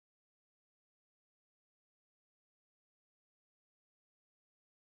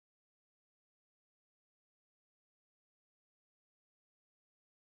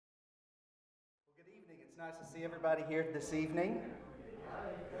nice to see everybody here this evening.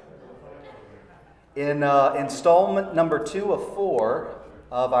 In installment number 2 of 4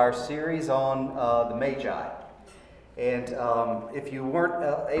 of our series on the Magi. And if you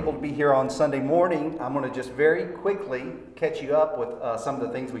weren't able to be here on Sunday morning, I'm going to just very quickly catch you up with some of the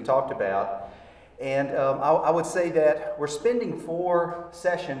things we talked about. And I would say that we're spending 4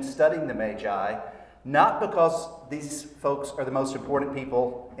 sessions studying the Magi, not because these folks are the most important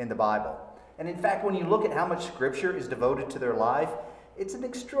people in the Bible. And in fact, when you look at how much Scripture is devoted to their life, it's an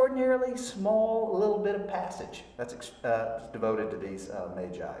extraordinarily small little bit of passage that's devoted to these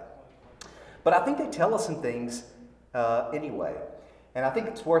Magi. But I think they tell us some things anyway. And I think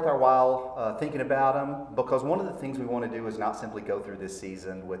it's worth our while thinking about them, because one of the things we want to do is not simply go through this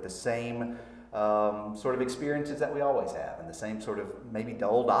season with the same sort of experiences that we always have, and the same sort of maybe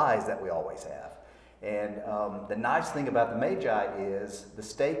dulled eyes that we always have. And the nice thing about the Magi is the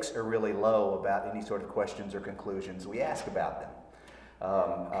stakes are really low about any sort of questions or conclusions we ask about them.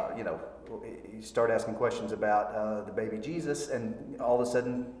 You start asking questions about the baby Jesus, and all of a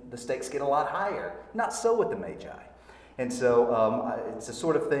sudden the stakes get a lot higher. Not so with the Magi. And so it's the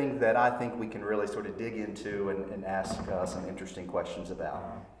sort of thing that I think we can really sort of dig into and ask some interesting questions about.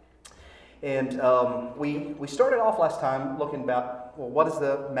 And we started off last time looking about, well, what does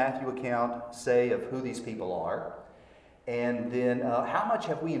the Matthew account say of who these people are? And then how much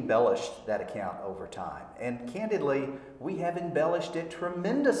have we embellished that account over time? And candidly, we have embellished it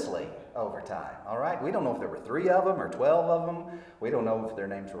tremendously over time, all right? We don't know if there were 3 of them or 12 of them. We don't know if their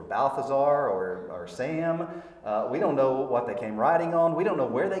names were Balthazar or Sam. We don't know what they came riding on. We don't know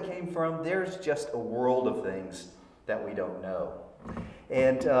where they came from. There's just a world of things that we don't know.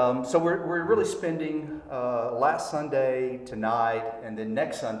 And so we're really spending last Sunday, tonight, and then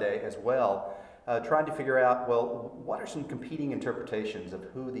next Sunday as well, trying to figure out, well, what are some competing interpretations of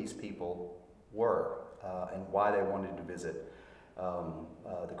who these people were and why they wanted to visit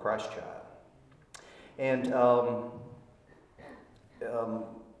the Christ child. And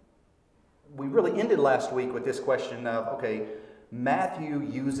we really ended last week with this question of, okay, Matthew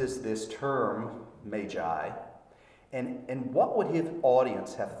uses this term, Magi, and what would his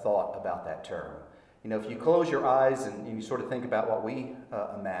audience have thought about that term? You know, if you close your eyes and you sort of think about what we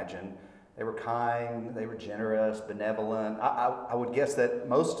imagine, they were kind, they were generous, benevolent. I would guess that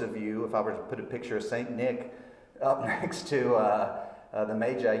most of you, if I were to put a picture of St. Nick up next to the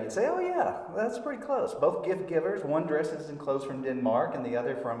Magi, you'd say, oh yeah, that's pretty close. Both gift givers, one dresses in clothes from Denmark and the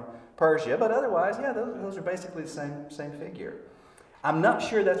other from Persia, but otherwise, yeah, those are basically the same figure. I'm not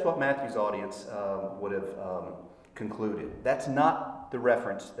sure that's what Matthew's audience would have concluded. That's not the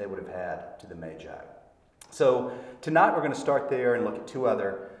reference they would have had to the Magi. So tonight we're going to start there and look at 2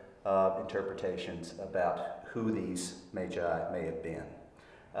 other interpretations about who these Magi may have been.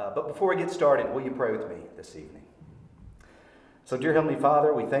 But before we get started, will you pray with me this evening? So dear Heavenly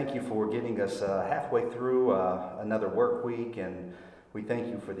Father, we thank you for getting us halfway through another work week, and we thank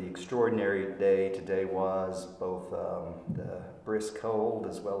you for the extraordinary day today was, both the brisk cold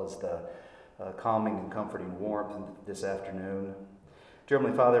as well as the calming and comforting warmth this afternoon. Dear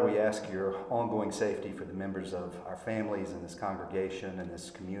Heavenly Father, we ask your ongoing safety for the members of our families in this congregation and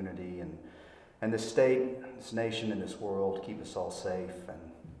this community and this state, this nation, and this world. Keep us all safe and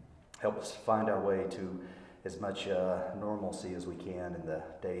help us find our way to as much normalcy as we can in the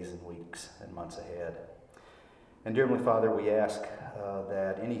days and weeks and months ahead. And dear Heavenly Father, we ask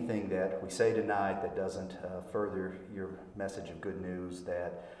that anything that we say tonight that doesn't further your message of good news,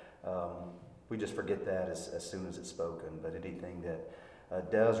 that we just forget that as soon as it's spoken. But anything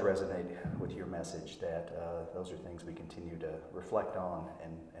that does resonate with your message, that those are things we continue to reflect on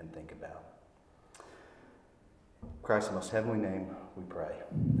and think about. In Christ's most heavenly name we pray.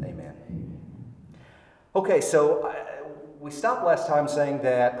 Amen. Okay, so we stopped last time saying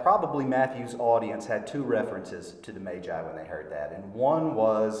that probably Matthew's audience had 2 references to the Magi when they heard that. And one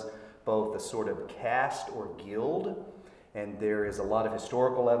was both a sort of caste or guild, and there is a lot of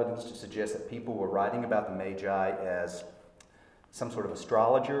historical evidence to suggest that people were writing about the Magi as some sort of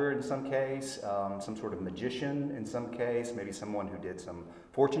astrologer in some case, some sort of magician in some case, maybe someone who did some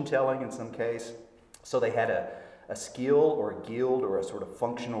fortune telling in some case. So they had a skill or a guild or a sort of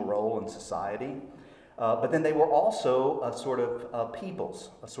functional role in society. But then they were also a sort of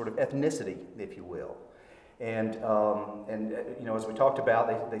peoples, a sort of ethnicity, if you will. And you know, as we talked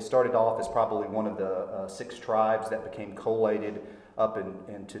about, they started off as probably one of the 6 tribes that became collated up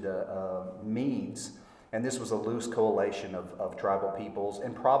into the Medes. And this was a loose coalition of tribal peoples.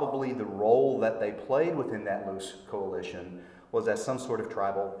 And probably the role that they played within that loose coalition was as some sort of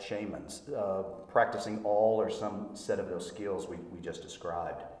tribal shamans, practicing all or some set of those skills we just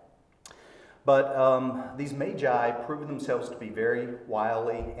described. But these Magi prove themselves to be very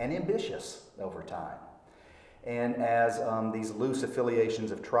wily and ambitious over time. And as these loose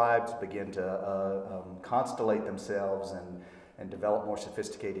affiliations of tribes begin to constellate themselves and develop more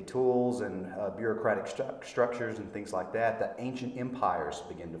sophisticated tools and bureaucratic structures and things like that, the ancient empires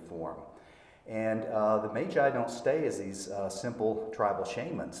begin to form. And the Magi don't stay as these simple tribal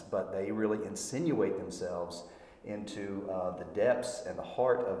shamans, but they really insinuate themselves into the depths and the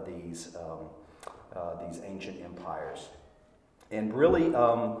heart of these ancient empires. And really,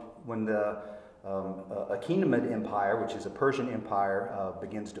 when the Achaemenid Empire, which is a Persian empire,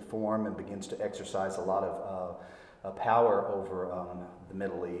 begins to form and begins to exercise a lot of power over the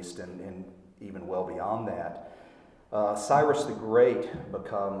Middle East and even well beyond that, Cyrus the Great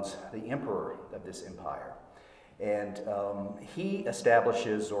becomes the emperor of this empire. And he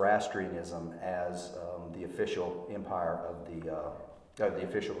establishes Zoroastrianism as the official empire of the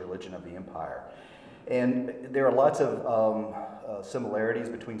official religion of the empire. And there are lots of similarities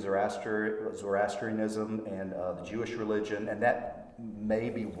between Zoroastrianism and the Jewish religion, and that may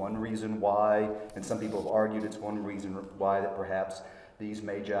be one reason why, and some people have argued it's one reason why that perhaps these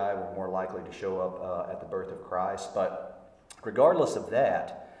Magi were more likely to show up at the birth of Christ. But regardless of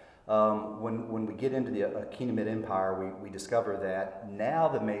that, when we get into the Achaemenid Empire, we discover that now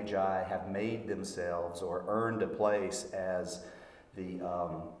the Magi have made themselves or earned a place as the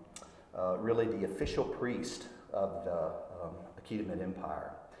really the official priest of the Achaemenid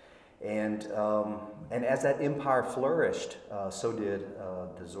Empire. And as that empire flourished, so did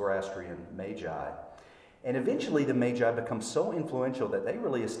the Zoroastrian Magi. And eventually the Magi become so influential that they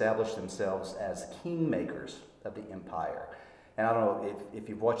really established themselves as kingmakers of the empire. And I don't know, if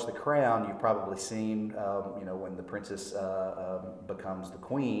you've watched The Crown, you've probably seen, when the princess becomes the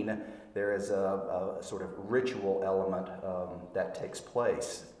queen, there is a sort of ritual element that takes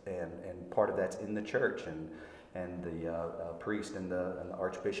place. And part of that's in the church, and the priest and the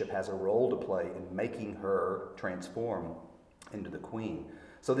archbishop has a role to play in making her transform into the queen.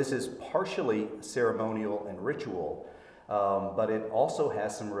 So this is partially ceremonial and ritual, but it also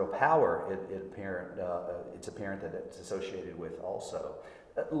has some real power. It's apparent that it's associated with also.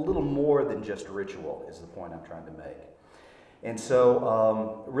 A little more than just ritual is the point I'm trying to make. And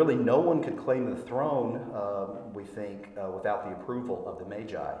so really no one could claim the throne, we think, without the approval of the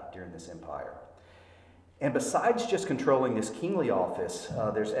Magi during this empire. And besides just controlling this kingly office,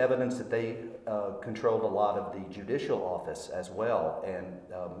 there's evidence that they controlled a lot of the judicial office as well. And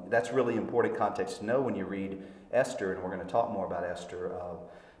that's really important context to know when you read Esther, and we're going to talk more about Esther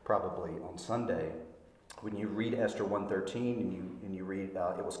probably on Sunday. When you read Esther 1:13 and you read,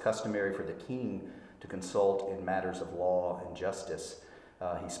 it was customary for the king to consult in matters of law and justice.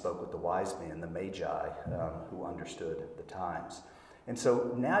 He spoke with the wise men, the Magi, who understood the times. And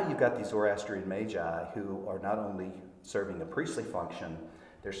so now you've got these Zoroastrian Magi who are not only serving a priestly function,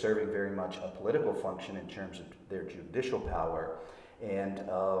 they're serving very much a political function in terms of their judicial power, and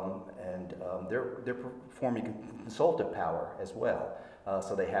they're performing consultative power as well.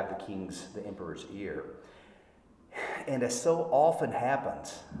 So they have the emperor's ear. And as so often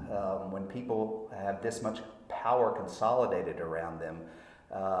happens, when people have this much power consolidated around them,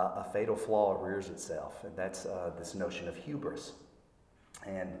 a fatal flaw rears itself, and that's this notion of hubris.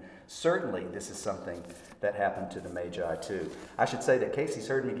 And certainly this is something that happened to the Magi too. I should say that Casey's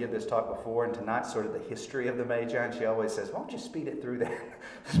heard me give this talk before, and tonight's sort of the history of the Magi, and she always says, why don't you speed it through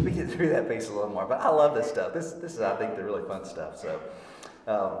that piece a little more. But I love this stuff. This is, I think, the really fun stuff.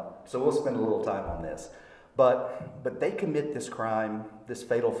 So we'll spend a little time on this. But they commit this crime, this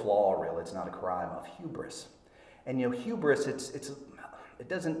fatal flaw, really. It's not a crime, of hubris. And hubris, it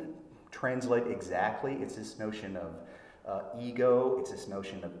doesn't translate exactly. It's this notion of ego, it's this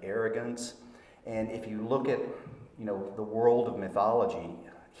notion of arrogance. And if you look at the world of mythology,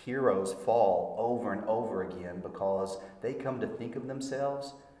 heroes fall over and over again because they come to think of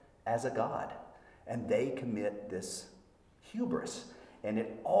themselves as a god, and they commit this hubris, and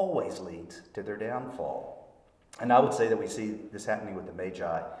it always leads to their downfall. And I would say that we see this happening with the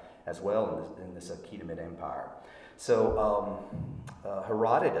Magi as well in this Achaemenid Empire. So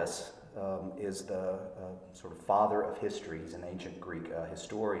Herodotus is the sort of father of history. He's an ancient Greek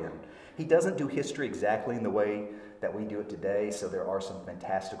historian. He doesn't do history exactly in the way that we do it today, so there are some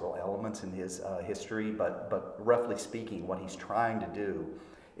fantastical elements in his history, but roughly speaking, what he's trying to do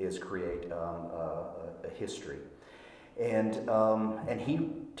is create a history. And he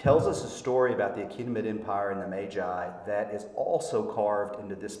tells us a story about the Achaemenid Empire and the Magi that is also carved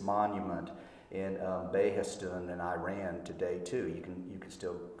into this monument in Behistun in Iran today too. You can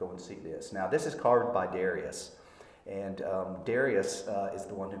still go and see this. Now this is carved by Darius, And Darius is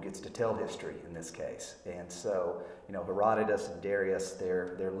the one who gets to tell history in this case. And so, Herodotus and Darius,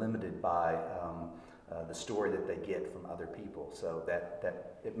 they're limited by the story that they get from other people. So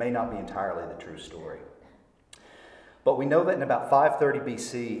that it may not be entirely the true story. But we know that in about 530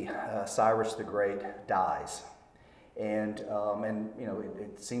 BC, Cyrus the Great dies. And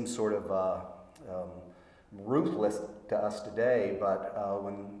it seems sort of ruthless to us today, but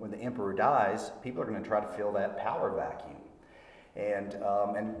when the emperor dies, people are going to try to fill that power vacuum.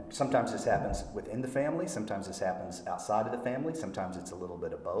 And sometimes this happens within the family, sometimes this happens outside of the family, sometimes it's a little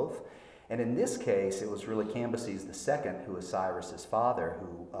bit of both. And in this case, it was really Cambyses II, who is Cyrus's father,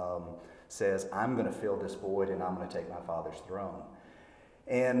 who says, I'm going to fill this void and I'm going to take my father's throne.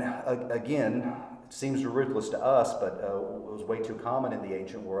 And again, it seems ruthless to us, but it was way too common in the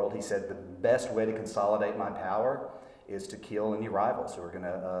ancient world. He said the best way to consolidate my power is to kill any rivals who are going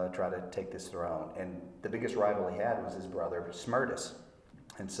to try to take this throne. And the biggest rival he had was his brother Smerdis.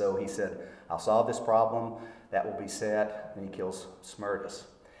 And so he said, I'll solve this problem, that will be set, and he kills Smerdis.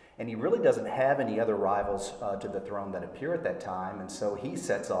 And he really doesn't have any other rivals to the throne that appear at that time, and so he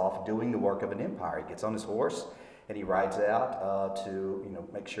sets off doing the work of an empire. He gets on his horse, and he rides out to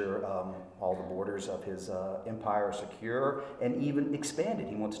make sure all the borders of his empire are secure and even expanded.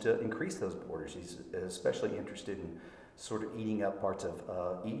 He wants to increase those borders. He's especially interested in sort of eating up parts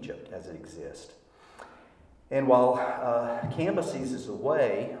of Egypt as it exists. And while Cambyses is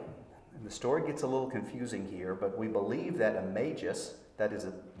away, and the story gets a little confusing here, but we believe that a magus, that is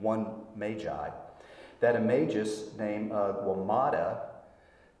one Magi, that a magus named Guamata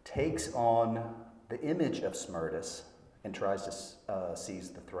takes on the image of Smerdis and tries to seize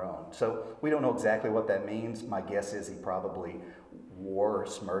the throne. So we don't know exactly what that means. My guess is he probably wore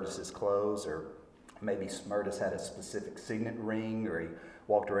Smerdis's clothes, or maybe Smerdis had a specific signet ring, or he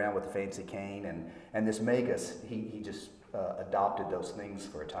walked around with a fancy cane, and this magus, he just adopted those things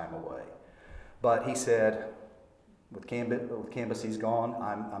for a time away. But he said, with Cambyses gone,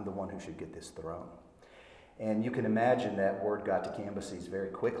 I'm the one who should get this throne. And you can imagine that word got to Cambyses very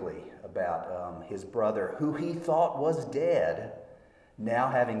quickly about his brother, who he thought was dead, now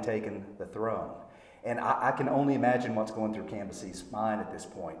having taken the throne. And I can only imagine what's going through Cambyses' mind at this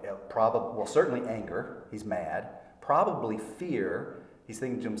point. Certainly anger, he's mad. Probably fear. He's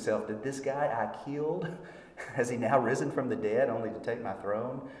thinking to himself, did this guy I killed, has he now risen from the dead only to take my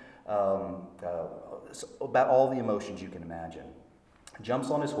throne? So about all the emotions you can imagine.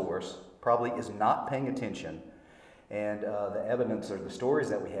 Jumps on his horse, probably is not paying attention, and the evidence or the stories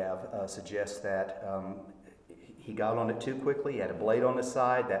that we have suggest that he got on it too quickly. He had a blade on his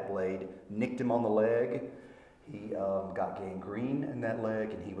side. That blade nicked him on the leg. He got gangrene in that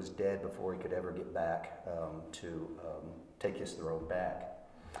leg, and he was dead before he could ever get back to take his throne back.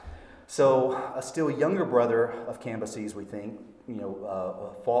 So a still younger brother of Cambyses, we think,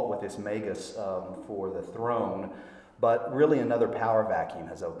 fought with this magus for the throne, but really another power vacuum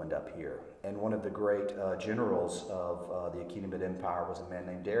has opened up here. And one of the great generals of the Achaemenid Empire was a man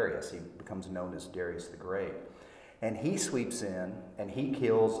named Darius. He becomes known as Darius the Great. And he sweeps in and he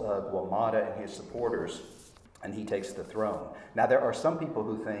kills Guamata and his supporters, and he takes the throne. Now there are some people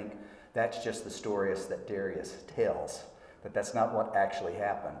who think that's just the story that Darius tells, but that's not what actually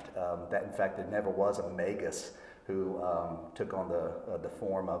happened. That in fact there never was a magus who took on the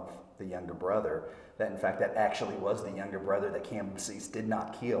form of the younger brother. That in fact that actually was the younger brother that Cambyses did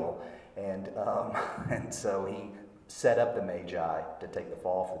not kill, and so he set up the Magi to take the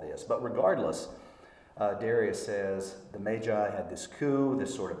fall for this. But regardless, Darius says the Magi had this coup,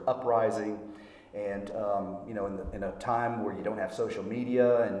 this sort of uprising, and in a time where you don't have social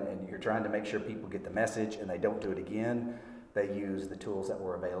media and you're trying to make sure people get the message and they don't do it again, they used the tools that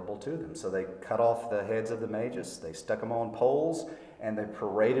were available to them. So they cut off the heads of the magus, they stuck them on poles, and they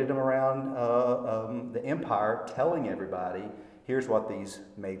paraded them around the empire, telling everybody, here's what these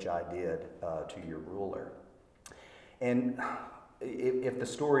Magi did to your ruler. And if the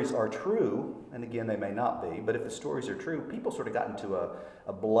stories are true, and again they may not be, but if the stories are true, people sort of got into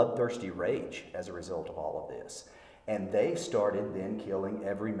a bloodthirsty rage as a result of all of this. And they started then killing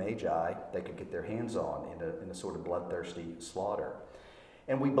every Magi they could get their hands on in a sort of bloodthirsty slaughter.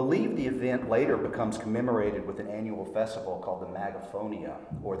 And we believe the event later becomes commemorated with an annual festival called the Magophonia,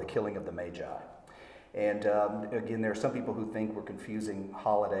 or the killing of the Magi. And again, there are some people who think we're confusing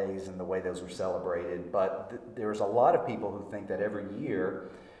holidays and the way those were celebrated, but there's a lot of people who think that every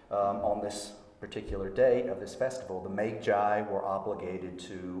year on this particular date of this festival, the Magi were obligated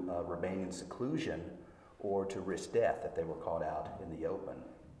to remain in seclusion or to risk death if they were caught out in the open.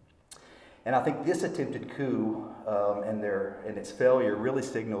 And I think this attempted coup and its failure really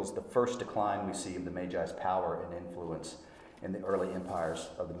signals the first decline we see of the Magi's power and influence in the early empires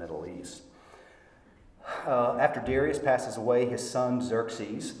of the Middle East. After Darius passes away, his son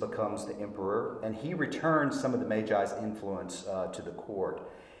Xerxes becomes the emperor, and he returns some of the Magi's influence to the court.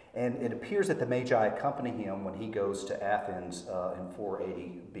 And it appears that the Magi accompany him when he goes to Athens in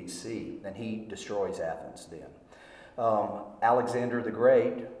 480 BC, and he destroys Athens then. Alexander the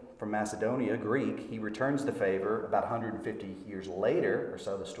Great from Macedonia, Greek, he returns the favor about 150 years later, or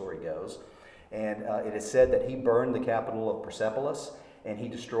so the story goes, and it is said that he burned the capital of Persepolis, and he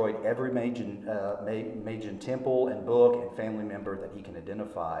destroyed every Magian temple and book and family member that he can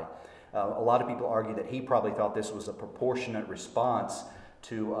identify. A lot of people argue that he probably thought this was a proportionate response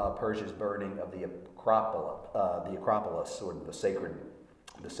to Persia's burning of the Acropolis, sort of the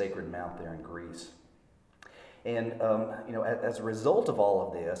sacred mount there in Greece. And as a result of all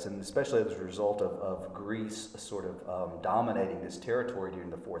of this, and especially as a result of Greece sort of dominating this territory during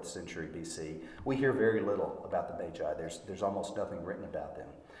the 4th century BC, we hear very little about the Magi. There's almost nothing written about them.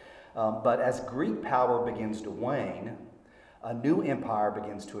 But as Greek power begins to wane, a new empire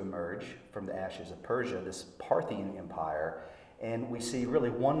begins to emerge from the ashes of Persia, this Parthian Empire, and we see really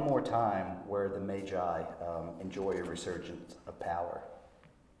one more time where the Magi enjoy a resurgence of power.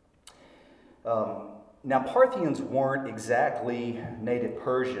 Now, Parthians weren't exactly native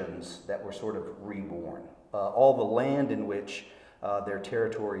Persians that were sort of reborn. All the land in which their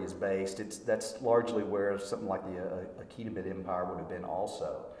territory is based, that's largely where something like the Achaemenid Empire would have been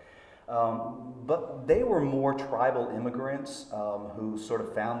also. But they were more tribal immigrants who sort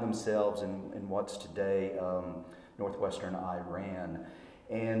of found themselves in what's today northwestern Iran.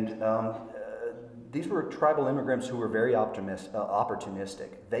 And these were tribal immigrants who were very opportunistic.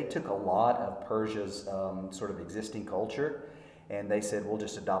 They took a lot of Persia's sort of existing culture, and they said, we'll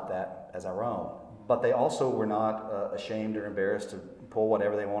just adopt that as our own. But they also were not ashamed or embarrassed to pull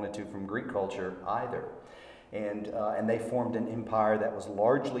whatever they wanted to from Greek culture either. And they formed an empire that was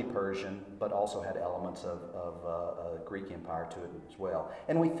largely Persian, but also had elements of a Greek empire to it as well.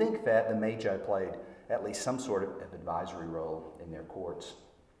 And we think that the Magi played at least some sort of advisory role in their courts.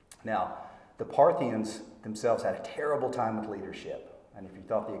 Now, the Parthians themselves had a terrible time with leadership. And if you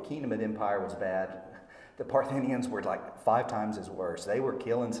thought the Achaemenid Empire was bad, the Parthians were like 5 times as worse. They were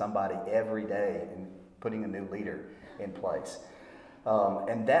killing somebody every day and putting a new leader in place.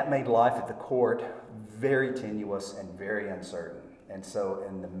 And that made life at the court very tenuous and very uncertain. And so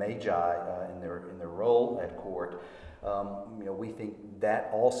in the Magi, in their role at court, we think that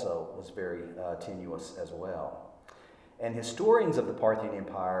also was very tenuous as well. And historians of the Parthian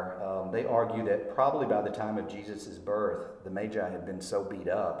Empire, they argue that probably by the time of Jesus' birth, the Magi had been so beat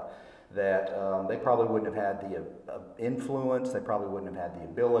up that they probably wouldn't have had the influence, they probably wouldn't have had the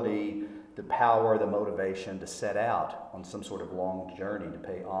ability, the power, the motivation to set out on some sort of long journey to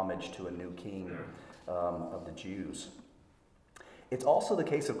pay homage to a new king of the Jews. It's also the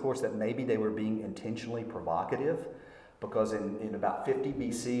case, of course, that maybe they were being intentionally provocative, because in about 50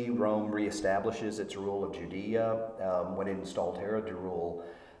 BC, Rome reestablishes its rule of Judea when it installed Herod to rule.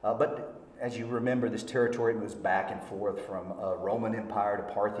 But as you remember, this territory moves back and forth from Roman Empire to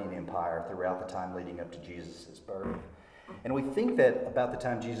Parthian Empire throughout the time leading up to Jesus' birth. And we think that about the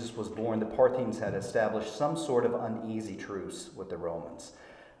time Jesus was born, the Parthians had established some sort of uneasy truce with the Romans.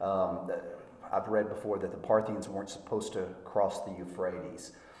 I've read before that the Parthians weren't supposed to cross the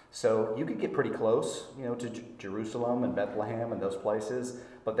Euphrates. So you could get pretty close, to Jerusalem and Bethlehem and those places,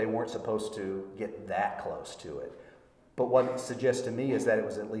 but they weren't supposed to get that close to it. But what it suggests to me is that it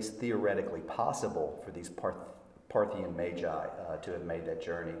was at least theoretically possible for these Parthian Magi to have made that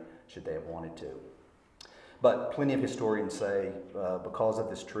journey, should they have wanted to. But plenty of historians say, because of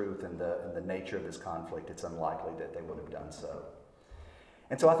this truth and the nature of this conflict, it's unlikely that they would have done so.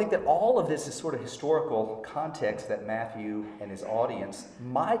 And so I think that all of this is sort of historical context that Matthew and his audience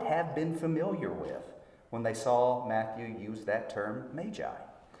might have been familiar with when they saw Matthew use that term Magi.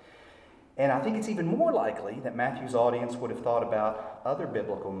 And I think it's even more likely that Matthew's audience would have thought about other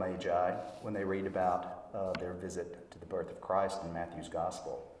biblical Magi when they read about their visit to the birth of Christ in Matthew's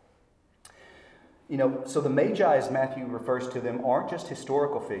Gospel. So the Magi, as Matthew refers to them, aren't just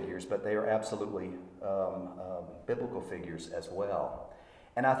historical figures, but they are absolutely biblical figures as well.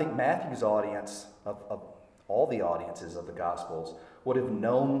 And I think Matthew's audience, of all the audiences of the Gospels, would have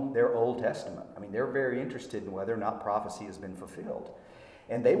known their Old Testament. I mean, they're very interested in whether or not prophecy has been fulfilled.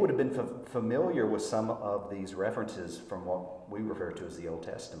 And they would have been familiar with some of these references from what we refer to as the Old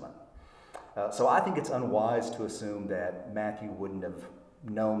Testament. So I think it's unwise to assume that Matthew wouldn't have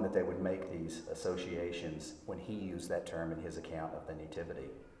known that they would make these associations when he used that term in his account of the Nativity.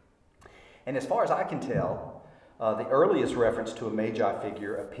 And as far as I can tell, the earliest reference to a Magi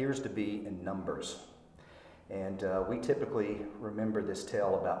figure appears to be in Numbers. And we typically remember this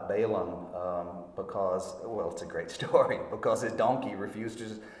tale about Balaam because, well, it's a great story, because his donkey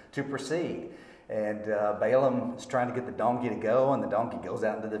refuses to proceed. And Balaam is trying to get the donkey to go, and the donkey goes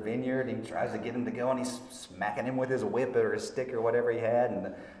out into the vineyard. He tries to get him to go, and he's smacking him with his whip or his stick or whatever he had, and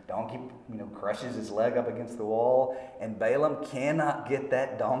the donkey, crushes his leg up against the wall. And Balaam cannot get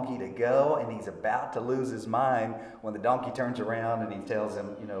that donkey to go, and he's about to lose his mind when the donkey turns around and he tells him,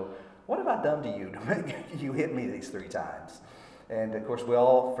 what have I done to you to make you hit me these 3 times? And of course, we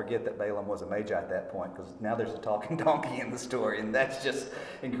all forget that Balaam was a Magi at that point, because now there's a talking donkey in the story, and that's just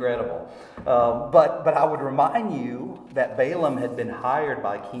incredible. But I would remind you that Balaam had been hired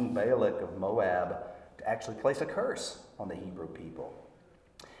by King Balak of Moab to actually place a curse on the Hebrew people.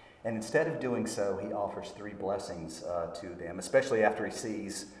 And instead of doing so, he offers 3 blessings to them, especially after he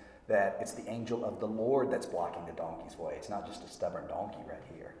sees that it's the angel of the Lord that's blocking the donkey's way. It's not just a stubborn donkey right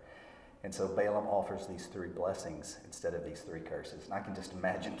here. And so Balaam offers these 3 blessings instead of these 3 curses. And I can just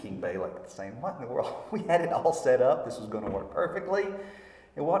imagine King Balak saying, what in the world? We had it all set up. This was going to work perfectly.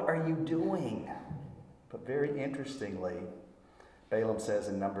 And what are you doing? But very interestingly, Balaam says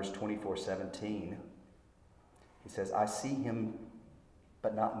in Numbers 24:17, he says, I see him,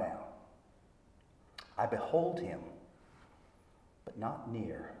 but not now. I behold him, but not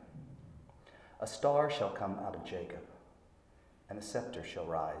near. A star shall come out of Jacob, and a scepter shall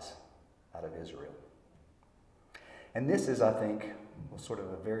rise out of Israel. And this is, I think, sort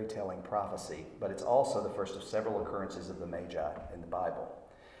of a very telling prophecy, but it's also the first of several occurrences of the Magi in the Bible.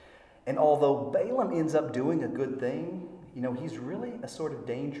 And although Balaam ends up doing a good thing, he's really a sort of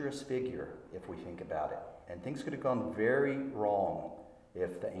dangerous figure if we think about it. And things could have gone very wrong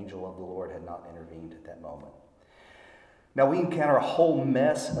if the angel of the Lord had not intervened at that moment. Now, we encounter a whole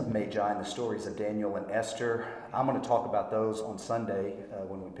mess of Magi in the stories of Daniel and Esther. I'm going to talk about those on Sunday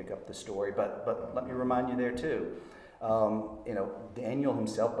when we pick up the story, but let me remind you there too. Daniel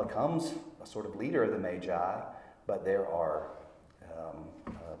himself becomes a sort of leader of the Magi, but there are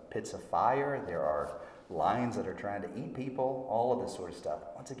pits of fire, there are lions that are trying to eat people, all of this sort of stuff.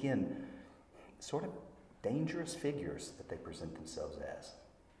 Once again, sort of dangerous figures that they present themselves as.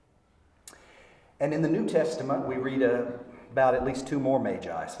 And in the New Testament, we read about at least 2 more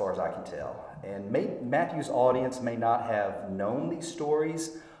Magi, as far as I can tell. And Matthew's audience may not have known these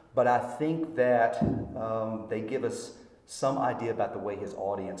stories, but I think that they give us some idea about the way his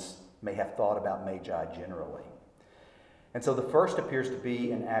audience may have thought about Magi generally. And so the first appears to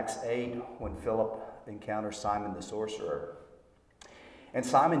be in Acts 8, when Philip encounters Simon the sorcerer. And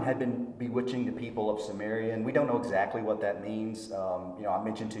Simon had been bewitching the people of Samaria, and we don't know exactly what that means. I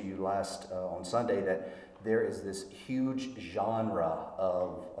mentioned to you on Sunday that there is this huge genre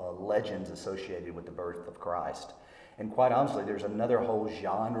of legends associated with the birth of Christ. And quite honestly, there's another whole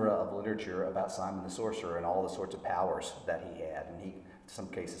genre of literature about Simon the sorcerer and all the sorts of powers that he had. And in some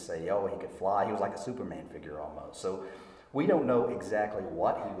cases say, he could fly. He was like a Superman figure almost. So we don't know exactly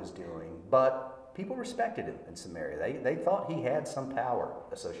what he was doing, but people respected him in Samaria. They thought he had some power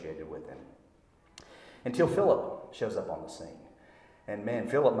associated with him. Until Philip shows up on the scene. And man,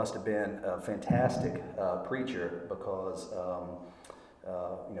 Philip must have been a fantastic preacher, because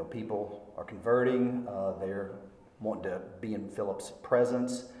people are converting. They're wanting to be in Philip's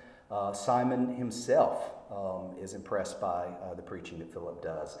presence. Simon himself is impressed by the preaching that Philip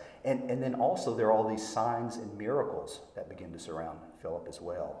does. And then also there are all these signs and miracles that begin to surround Philip as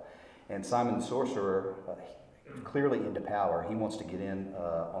well. And Simon the sorcerer, clearly into power, he wants to get in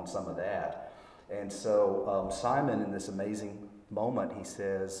on some of that. And so Simon, in this amazing moment, he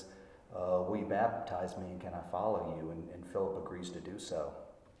says, will you baptize me, and can I follow you? And Philip agrees to do so.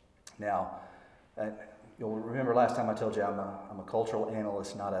 Now, you'll remember last time I told you I'm a cultural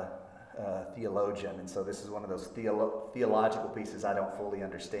analyst, not a theologian, and so this is one of those theological pieces I don't fully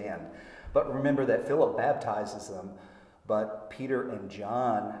understand. But remember that Philip baptizes them, but Peter and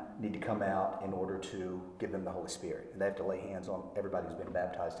John need to come out in order to give them the Holy Spirit. And they have to lay hands on everybody who's been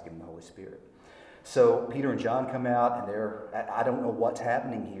baptized to give them the Holy Spirit. So Peter and John come out, and I don't know what's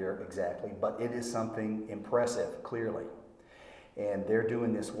happening here exactly, but it is something impressive, clearly. And they're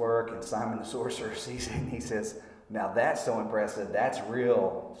doing this work, and Simon the sorcerer sees it, and he says, now that's so impressive. That's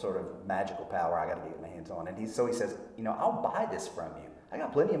real sort of magical power I got to get my hands on. And he says, I'll buy this from you. I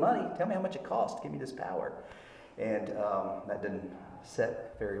got plenty of money. Tell me how much it costs to give me this power. And that didn't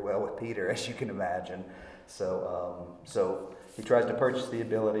set very well with Peter, as you can imagine. So he tries to purchase the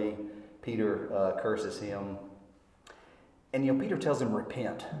ability. Peter curses him. And Peter tells him,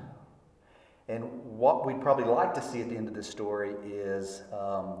 repent. And what we'd probably like to see at the end of this story is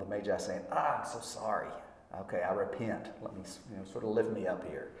the Magi saying, I'm so sorry. Okay, I repent. Let me, sort of lift me up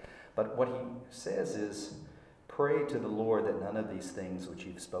here. But what he says is, pray to the Lord that none of these things which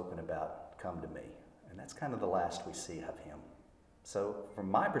you've spoken about come to me. And that's kind of the last we see of him. So from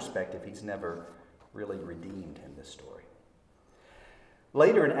my perspective, he's never really redeemed in this story.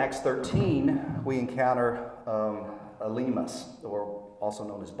 Later in Acts 13, we encounter Elymas, or also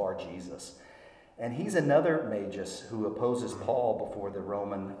known as Bar Jesus. And he's another magus who opposes Paul before the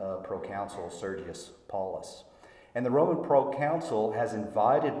Roman proconsul Sergius Paulus. And the Roman proconsul has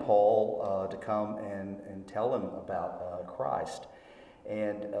invited Paul to come and tell him about Christ.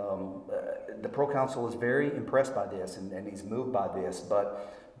 And the proconsul is very impressed by this, and he's moved by this.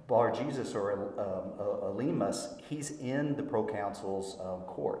 But Bar Jesus, or Elymas, he's in the proconsul's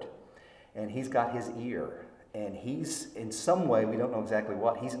court. And he's got his ear. And he's, in some way, we don't know exactly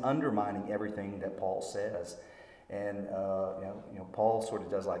what, he's undermining everything that Paul says. And Paul sort of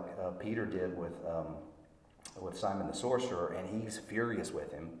does like Peter did with Simon the sorcerer, and he's furious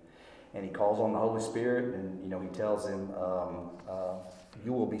with him. And he calls on the Holy Spirit, and he tells him,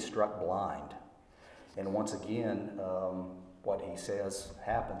 you will be struck blind. And once again, what he says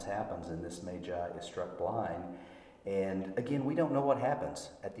happens, and this Magi is struck blind. And again, we don't know what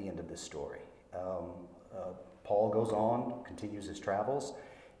happens at the end of this story. Paul goes on, continues his travels,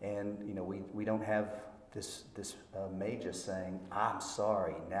 and we don't have this magus saying, I'm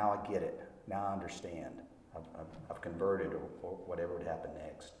sorry, now I get it, now I understand, I've converted, or whatever would happen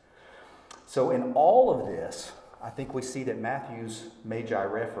next. So in all of this, I think we see that Matthew's Magi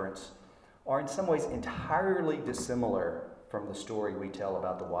reference are in some ways entirely dissimilar from the story we tell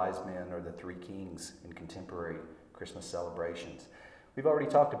about the wise men or the three kings in contemporary Christmas celebrations. We've already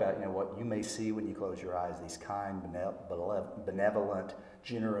talked about, what you may see when you close your eyes, these kind, benevolent,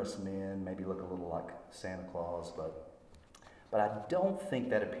 generous men, maybe look a little like Santa Claus, but I don't think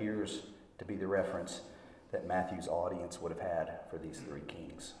that appears to be the reference that Matthew's audience would have had for these three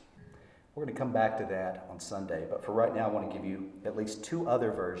kings. We're going to come back to that on Sunday, but for right now I want to give you at least two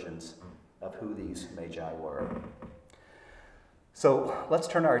other versions of who these Magi were. So let's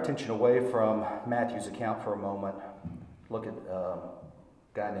turn our attention away from Matthew's account for a moment. Look at a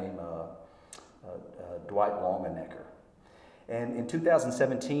guy named Dwight Longenecker. And in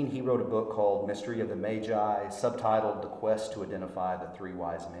 2017, he wrote a book called Mystery of the Magi, subtitled The Quest to Identify the Three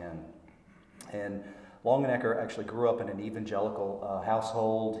Wise Men. And Longenecker actually grew up in an evangelical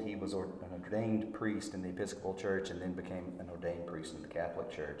household. He was an ordained priest in the Episcopal Church and then became an ordained priest in the Catholic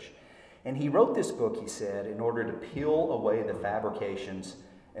Church. And he wrote this book, he said, in order to peel away the fabrications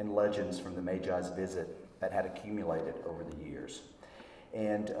and legends from the Magi's visit that had accumulated over the years.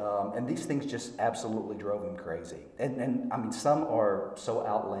 And these things just absolutely drove him crazy. And I mean, some are so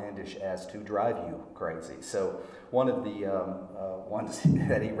outlandish as to drive you crazy. So one of the ones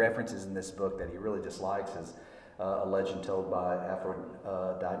that he references in this book that he really dislikes is a legend told by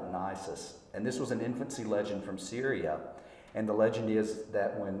Aphrodite. And this was an infancy legend from Syria. And the legend is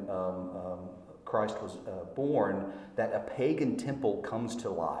that when Christ was born, that a pagan temple comes to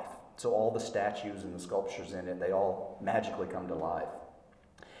life. So all the statues and the sculptures in it, they all magically come to life.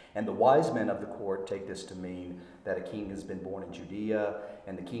 And the wise men of the court take this to mean that a king has been born in Judea,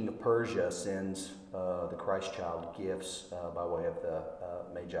 and the king of Persia sends the Christ child gifts by way of the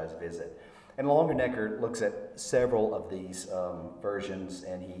Magi's visit. And Longenecker looks at several of these versions,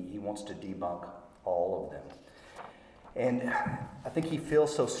 and he wants to debunk all of them. And I think he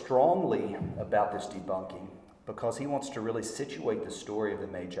feels so strongly about this debunking because he wants to really situate the story of the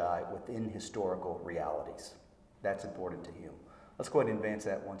Magi within historical realities. That's important to him. Let's go ahead and advance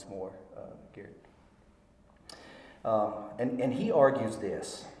that once more, Garrett. And he argues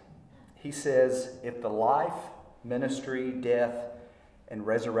this. He says, if the life, ministry, death, and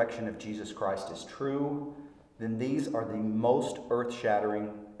resurrection of Jesus Christ is true, then these are the most earth-shattering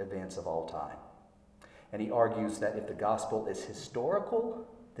events of all time. And he argues that if the gospel is historical,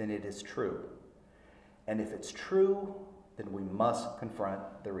 then it is true. And if it's true, then we must confront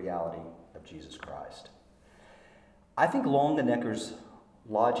the reality of Jesus Christ. I think Longenecker's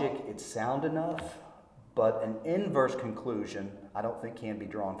logic is sound enough, but an inverse conclusion I don't think can be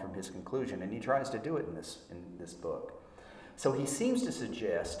drawn from his conclusion, and he tries to do it in this book. So he seems to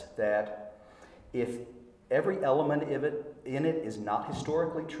suggest that if every element of in it is not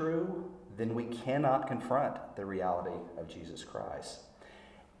historically true, then we cannot confront the reality of Jesus Christ.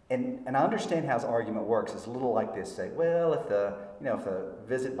 And I understand how his argument works. It's a little like this: say, well, if the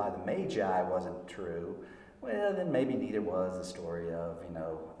visit by the Magi wasn't true, well, then maybe neither was the story of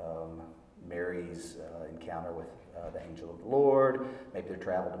Mary's encounter with the angel of the Lord, maybe their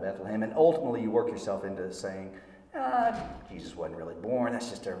travel to Bethlehem, and ultimately you work yourself into saying, Jesus wasn't really born. That's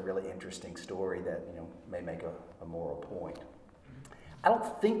just a really interesting story that may make a moral point. I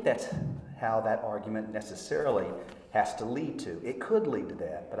don't think that's how that argument necessarily has to lead to. It could lead to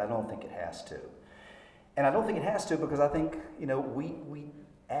that, but I don't think it has to. And I don't think it has to because I think we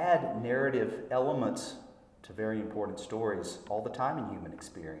add narrative elements to very important stories all the time in human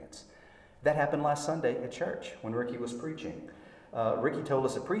experience. That happened last Sunday at church when Ricky was preaching. Ricky told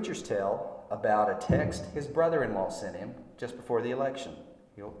us a preacher's tale about a text his brother-in-law sent him just before the election.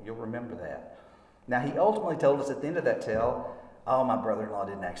 You'll remember that. Now, he ultimately told us at the end of that tale, my brother-in-law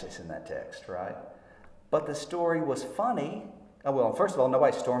didn't actually send that text, right? But the story was funny. Well, first of all,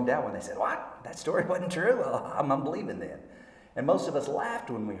 nobody stormed out when they said, what? That story wasn't true? Well, I'm unbelieving then. And most of us laughed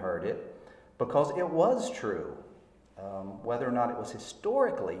when we heard it because it was true, whether or not it was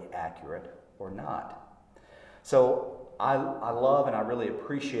historically accurate or not. So I love and I really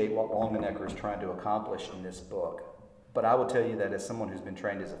appreciate what Longenecker is trying to accomplish in this book. But I will tell you that as someone who's been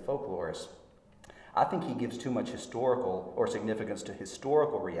trained as a folklorist, I think he gives too much historical or significance to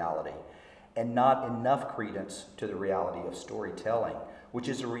historical reality and not enough credence to the reality of storytelling, which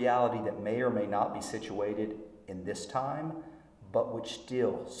is a reality that may or may not be situated in this time, but which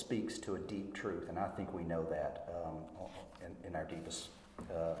still speaks to a deep truth. And I think we know that in our deepest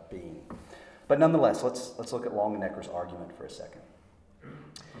being. But nonetheless, let's look at Longenecker's argument for a second.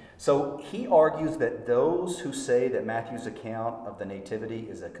 So he argues that those who say that Matthew's account of the Nativity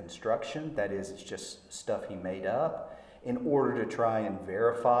is a construction, that is, it's just stuff he made up, in order to try and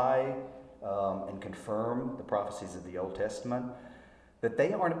verify and confirm the prophecies of the Old Testament, that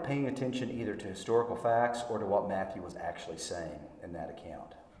they aren't paying attention either to historical facts or to what Matthew was actually saying in that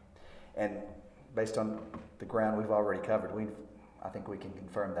account. And based on the ground we've already covered, I think we can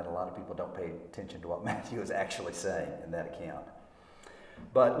confirm that a lot of people don't pay attention to what Matthew is actually saying in that account.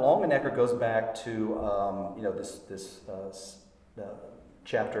 But Longenecker goes back to this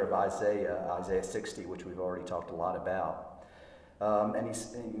chapter of Isaiah 60, which we've already talked a lot about, and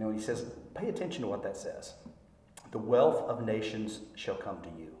he says, pay attention to what that says. The wealth of nations shall come to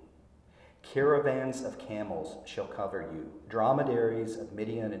you. Caravans of camels shall cover you. Dromedaries of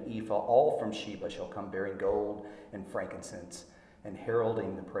Midian and Ephah, all from Sheba, shall come bearing gold and frankincense and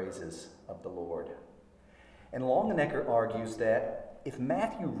heralding the praises of the Lord. And Longenecker argues that if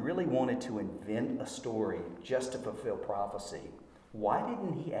Matthew really wanted to invent a story just to fulfill prophecy, why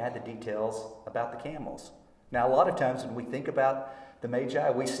didn't he add the details about the camels? Now, a lot of times when we think about the Magi,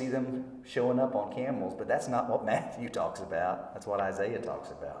 we see them showing up on camels, but that's not what Matthew talks about. That's what Isaiah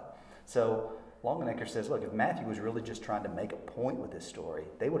talks about. So Longenecker says, look, if Matthew was really just trying to make a point with this story,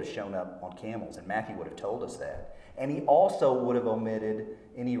 they would have shown up on camels, and Matthew would have told us that. And he also would have omitted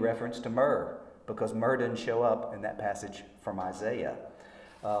any reference to myrrh, because myrrh didn't show up in that passage from Isaiah.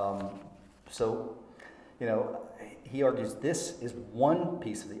 He argues this is one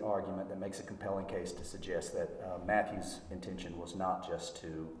piece of the argument that makes a compelling case to suggest that Matthew's intention was not just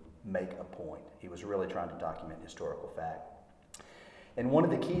to make a point. He was really trying to document historical fact. And one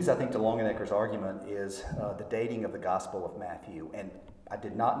of the keys, I think, to Longenecker's argument is the dating of the Gospel of Matthew. And I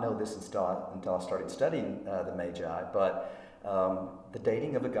did not know this until I started studying the Magi, but the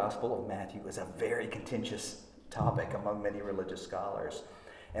dating of the Gospel of Matthew is a very contentious topic among many religious scholars.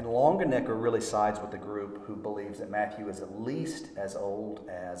 And Longenecker really sides with the group who believes that Matthew is at least as old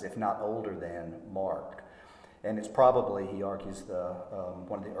as, if not older than, Mark. And it's probably, he argues,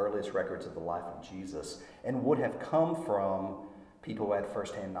 one of the earliest records of the life of Jesus, and would have come from people who had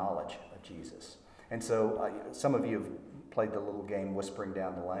firsthand knowledge of Jesus. And so some of you have played the little game Whispering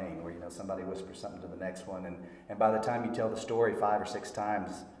Down the Lane, where somebody whispers something to the next one, and by the time you tell the story 5 or 6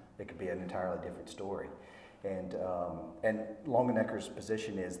 times, it could be an entirely different story. And Longenecker's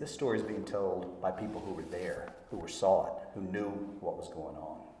position is this story is being told by people who were there, who saw it, who knew what was going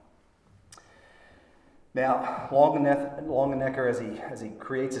on. Now, Longenecker, as he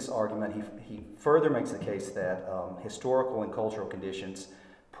creates this argument, he further makes the case that historical and cultural conditions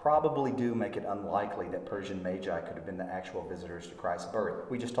probably do make it unlikely that Persian Magi could have been the actual visitors to Christ's birth.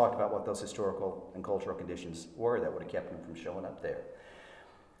 We just talked about what those historical and cultural conditions were that would have kept them from showing up there.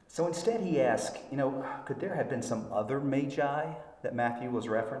 So instead he asks, could there have been some other Magi that Matthew was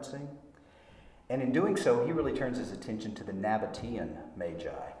referencing? And in doing so, he really turns his attention to the Nabatean Magi.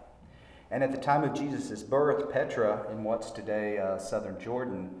 And at the time of Jesus' birth, Petra, in what's today southern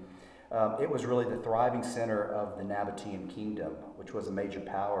Jordan, it was really the thriving center of the Nabatean kingdom, which was a major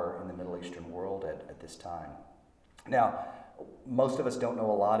power in the Middle Eastern world at this time. Now, most of us don't know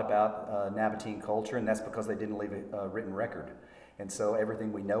a lot about Nabatean culture, and that's because they didn't leave a written record. And so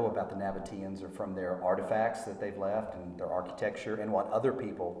everything we know about the Nabateans are from their artifacts that they've left and their architecture and what other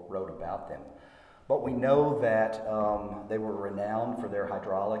people wrote about them. But we know that they were renowned for their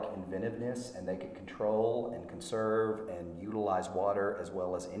hydraulic inventiveness, and they could control and conserve and utilize water as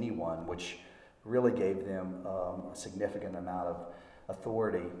well as anyone, which really gave them a significant amount of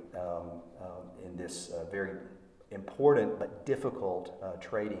authority in this very important but difficult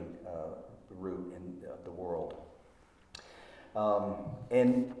trading route in the world.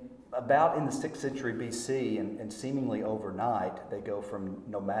 And about in the 6th century BC, and seemingly overnight, they go from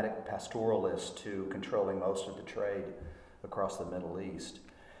nomadic pastoralists to controlling most of the trade across the Middle East.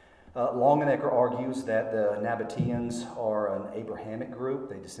 Longenecker argues that the Nabateans are an Abrahamic group.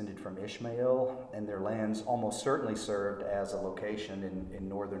 They descended from Ishmael, and their lands almost certainly served as a location in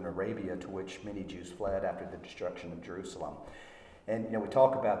northern Arabia, to which many Jews fled after the destruction of Jerusalem. And we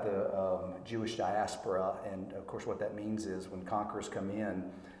talk about the Jewish diaspora, and of course what that means is when conquerors come in,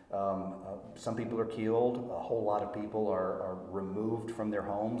 some people are killed, a whole lot of people are removed from their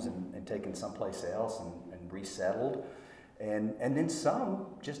homes and taken someplace else and resettled. And then some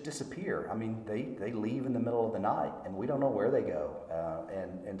just disappear. I mean, they leave in the middle of the night, and we don't know where they go.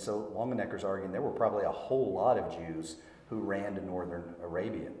 And so Longenecker's arguing there were probably a whole lot of Jews who ran to northern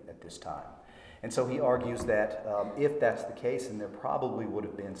Arabia at this time. And so he argues that if that's the case, then there probably would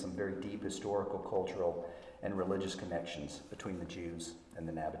have been some very deep historical, cultural, and religious connections between the Jews and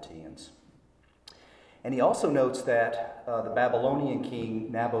the Nabateans. And he also notes that the Babylonian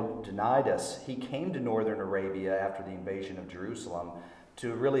king Nabonidus, he came to northern Arabia after the invasion of Jerusalem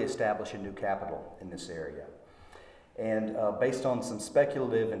to really establish a new capital in this area. And based on some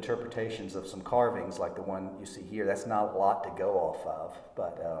speculative interpretations of some carvings, like the one you see here, that's not a lot to go off of,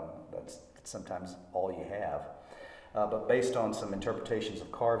 but that's sometimes all you have. But based on some interpretations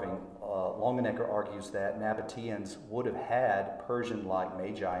of carving, Longenecker argues that Nabateans would have had Persian-like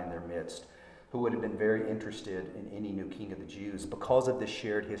Magi in their midst, who would have been very interested in any new king of the Jews because of this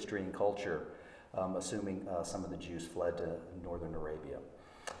shared history and culture, assuming some of the Jews fled to northern Arabia.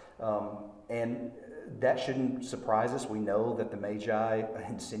 And that shouldn't surprise us. We know that the Magi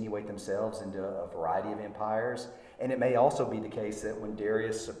insinuate themselves into a variety of empires, and it may also be the case that when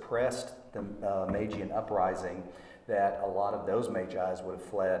Darius suppressed the Magian uprising, that a lot of those Magi's would have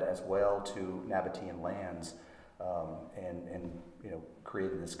fled as well to Nabatean lands and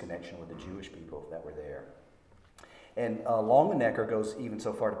created this connection with the Jewish people that were there. And Longenecker goes even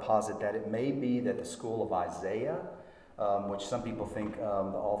so far to posit that it may be that the school of Isaiah, which some people think the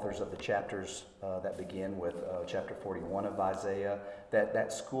authors of the chapters that begin with chapter 41 of Isaiah,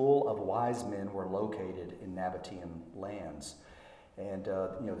 that school of wise men were located in Nabatean lands. And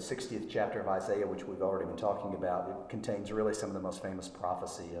the 60th chapter of Isaiah, which we've already been talking about, it contains really some of the most famous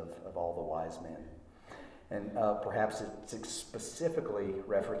prophecy of all the wise men. And perhaps it's specifically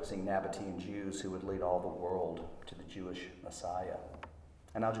referencing Nabatean Jews who would lead all the world to the Jewish Messiah.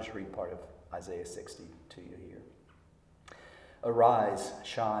 And I'll just read part of Isaiah 60 to you here. Arise,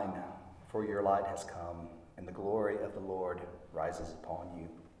 shine, for your light has come, and the glory of the Lord rises upon you.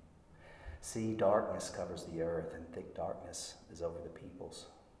 See, darkness covers the earth, and thick darkness is over the peoples.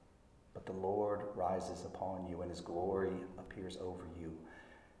 But the Lord rises upon you, and his glory appears over you.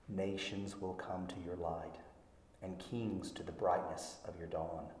 Nations will come to your light, and kings to the brightness of your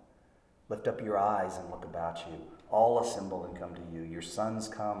dawn. Lift up your eyes and look about you. All assemble and come to you. Your sons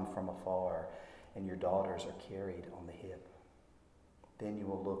come from afar, and your daughters are carried on the hip. Then you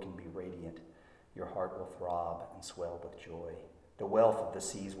will look and be radiant. Your heart will throb and swell with joy. The wealth of the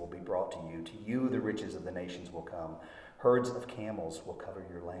seas will be brought to you. To you the riches of the nations will come. Herds of camels will cover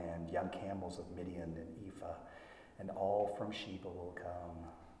your land, young camels of Midian and Ephah, and all from Sheba will come,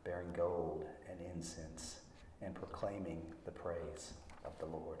 bearing gold and incense, and proclaiming the praise of the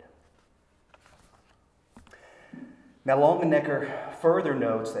Lord. Now Longenecker further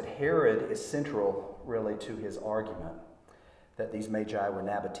notes that Herod is central really to his argument that these Magi were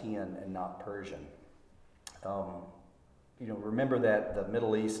Nabatean and not Persian. Remember that the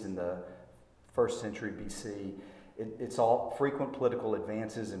Middle East in the 1st century BC, it's all frequent political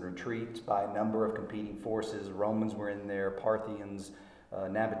advances and retreats by a number of competing forces. Romans were in there, Parthians,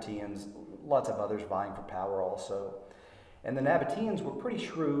 Nabateans, lots of others vying for power also. And the Nabateans were pretty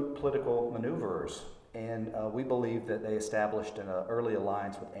shrewd political maneuverers, and we believe that they established an early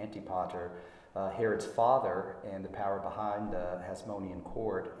alliance with Antipater, Herod's father, and the power behind the Hasmonean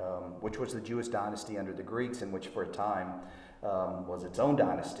court, which was the Jewish dynasty under the Greeks, and which for a time was its own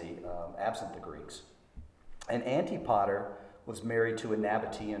dynasty, absent the Greeks. And Antipater was married to a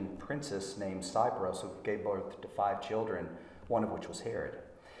Nabatean princess named Cypros, who gave birth to 5 children, one of which was Herod.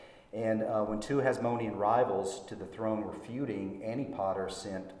 And when two Hasmonean rivals to the throne were feuding, Antipater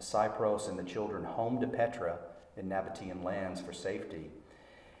sent Cypros and the children home to Petra in Nabatean lands for safety.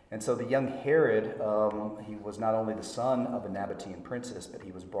 And so the young Herod, he was not only the son of a Nabatean princess, but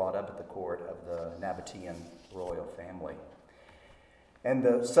he was brought up at the court of the Nabatean royal family. And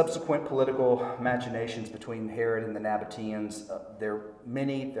the subsequent political machinations between Herod and the Nabateans, they're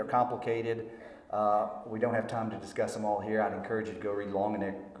many, they're complicated. We don't have time to discuss them all here. I'd encourage you to go read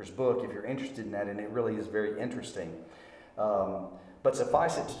Longenecker's book if you're interested in that, and it really is very interesting. But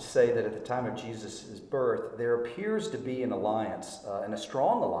suffice it to say that at the time of Jesus' birth, there appears to be an alliance, and a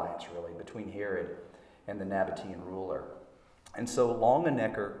strong alliance really, between Herod and the Nabatean ruler. And so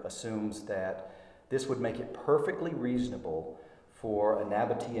Longenecker assumes that this would make it perfectly reasonable for a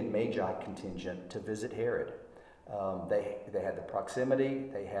Nabatean Magi contingent to visit Herod. They had the proximity,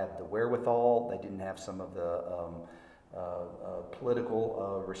 they had the wherewithal, they didn't have some of the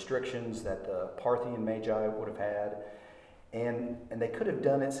political restrictions that the Parthian Magi would have had. And they could have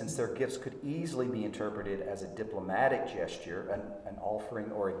done it since their gifts could easily be interpreted as a diplomatic gesture, an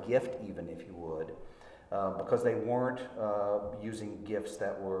offering or a gift even, if you would, because they weren't using gifts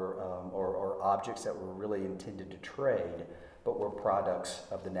that were, or objects that were really intended to trade, but were products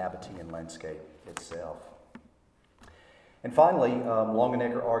of the Nabatean landscape itself. And finally,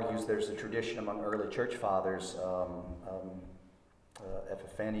 Longenecker argues there's a tradition among early church fathers,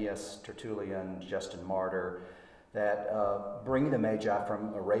 Epiphanius, Tertullian, Justin Martyr, that bring the Magi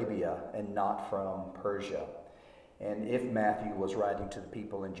from Arabia and not from Persia. And if Matthew was writing to the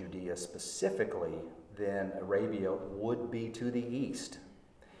people in Judea specifically, then Arabia would be to the east,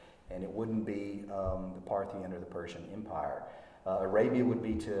 and it wouldn't be the Parthian or the Persian Empire. Arabia would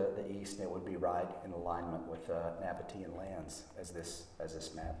be to the east, and it would be right in alignment with Nabatean lands, as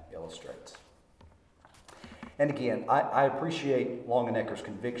this map illustrates. And again, I appreciate Longenecker's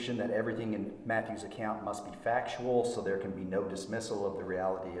conviction that everything in Matthew's account must be factual, so there can be no dismissal of the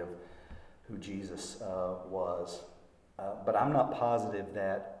reality of who Jesus was. But I'm not positive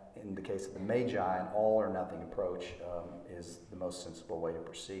that in the case of the Magi, an all-or-nothing approach is the most sensible way to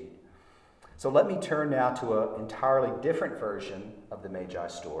proceed. So let me turn now to an entirely different version of the Magi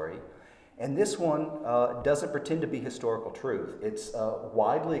story. And this one doesn't pretend to be historical truth. It's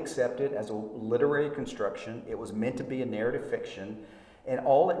widely accepted as a literary construction. It was meant to be a narrative fiction. And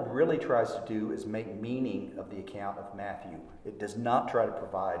all it really tries to do is make meaning of the account of Matthew. It does not try to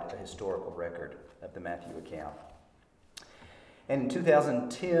provide a historical record of the Matthew account. And in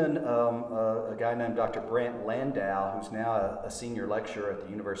 2010, a guy named Dr. Brant Landau, who's now a senior lecturer at the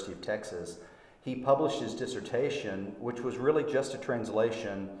University of Texas, he published his dissertation, which was really just a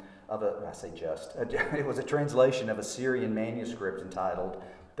translation of it was a translation of a Syrian manuscript entitled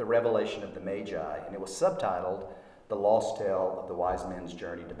The Revelation of the Magi, and it was subtitled The Lost Tale of the Wise Men's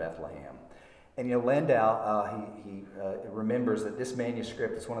Journey to Bethlehem. And Landau, he remembers that this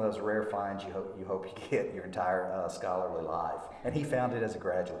manuscript is one of those rare finds you hope you get your entire scholarly life. And he found it as a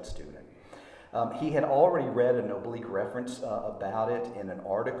graduate student. He had already read an oblique reference about it in an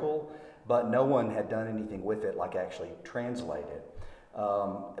article, but no one had done anything with it, like actually translate it.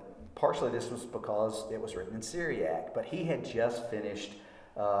 Partially this was because it was written in Syriac, but he had just finished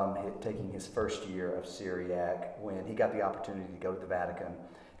taking his first year of Syriac when he got the opportunity to go to the Vatican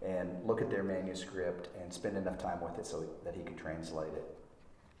and look at their manuscript and spend enough time with it so that he could translate it.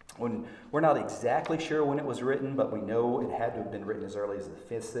 We're not exactly sure when it was written, but we know it had to have been written as early as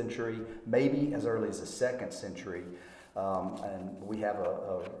the 5th century, maybe as early as the 2nd century. And we have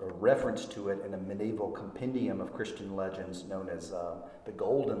a reference to it in a medieval compendium of Christian legends known as the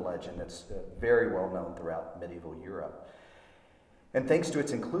Golden Legend that's very well known throughout medieval Europe. And thanks to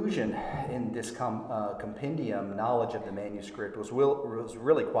its inclusion in this compendium, knowledge of the manuscript was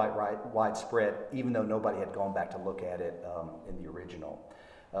really quite widespread, even though nobody had gone back to look at it in the original.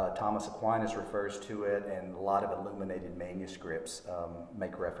 Thomas Aquinas refers to it, and a lot of illuminated manuscripts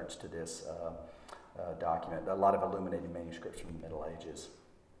make reference to this document, a lot of illuminated manuscripts from the Middle Ages.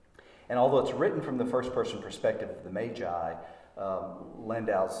 And although it's written from the first-person perspective of the Magi,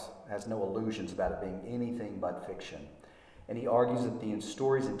 Landau has no illusions about it being anything but fiction. And he argues that the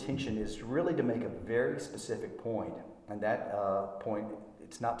story's intention is really to make a very specific point, and that point,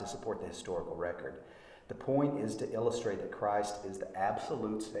 it's not to support the historical record. The point is to illustrate that Christ is the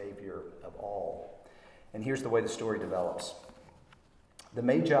absolute Savior of all. And here's the way the story develops. The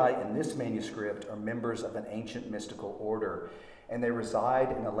Magi in this manuscript are members of an ancient mystical order, and they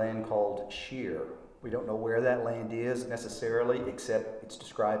reside in a land called Shir. We don't know where that land is necessarily, except it's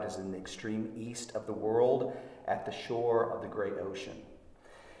described as in the extreme east of the world, at the shore of the great ocean.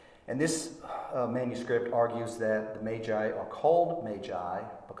 And this manuscript argues that the Magi are called Magi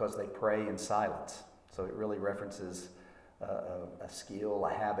because they pray in silence. So it really references a skill,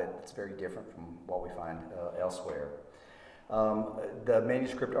 a habit that's very different from what we find elsewhere. The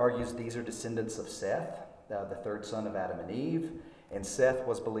manuscript argues these are descendants of Seth, the third son of Adam and Eve. And Seth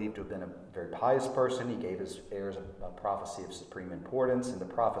was believed to have been a very pious person. He gave his heirs a prophecy of supreme importance, and the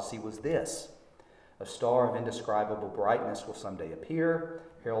prophecy was this: a star of indescribable brightness will someday appear,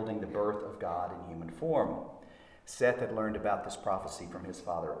 heralding the birth of God in human form. Seth had learned about this prophecy from his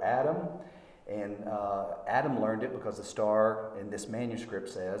father Adam, and Adam learned it because the star in this manuscript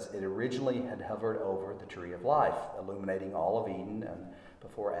says it originally had hovered over the tree of life, illuminating all of Eden, and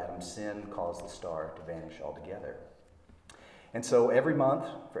before Adam's sin caused the star to vanish altogether. And so every month,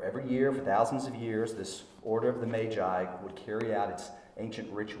 for every year, for thousands of years, this order of the Magi would carry out its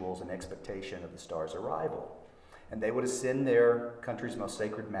ancient rituals in expectation of the star's arrival. And they would ascend their country's most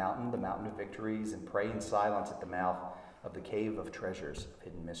sacred mountain, the Mountain of Victories, and pray in silence at the mouth of the Cave of Treasures, of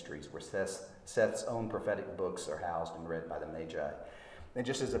Hidden Mysteries, where Seth's own prophetic books are housed and read by the Magi. And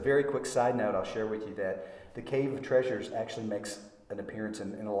just as a very quick side note, I'll share with you that the Cave of Treasures actually makes an appearance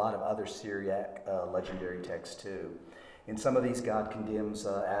in a lot of other Syriac legendary texts too. In some of these, God condemns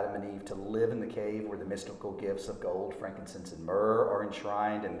Adam and Eve to live in the cave where the mystical gifts of gold, frankincense, and myrrh are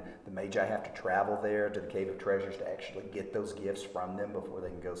enshrined, and the Magi have to travel there to the Cave of Treasures to actually get those gifts from them before they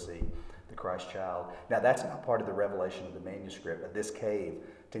can go see the Christ child. Now, that's not part of the revelation of the manuscript, but this cave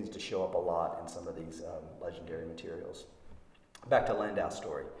tends to show up a lot in some of these legendary materials. Back to Landau's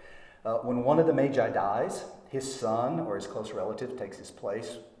story. When one of the Magi dies, his son or his close relative takes his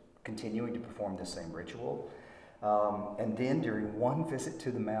place, continuing to perform the same ritual. And then during one visit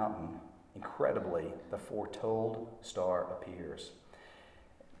to the mountain, incredibly, the foretold star appears.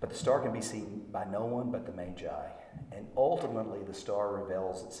 But the star can be seen by no one but the Magi. And ultimately, the star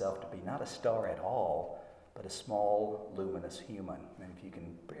reveals itself to be not a star at all, but a small, luminous human. And if you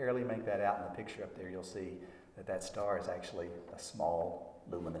can barely make that out in the picture up there, you'll see that that star is actually a small,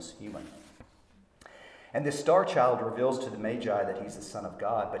 luminous human. And this star child reveals to the Magi that he's the Son of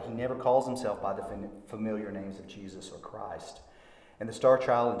God, but he never calls himself by the familiar names of Jesus or Christ. And the star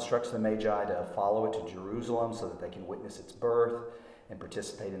child instructs the Magi to follow it to Jerusalem so that they can witness its birth and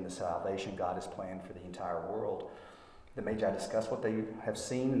participate in the salvation God has planned for the entire world. The Magi discuss what they have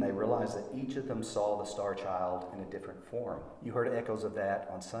seen, and they realize that each of them saw the star child in a different form. You heard echoes of that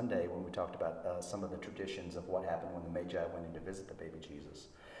on Sunday when we talked about some of the traditions of what happened when the Magi went in to visit the baby Jesus.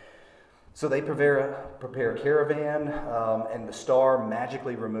 So they prepare a caravan, and the star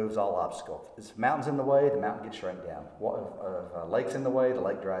magically removes all obstacles. If mountain's in the way, the mountain gets shrunk down. If a lake's in the way, the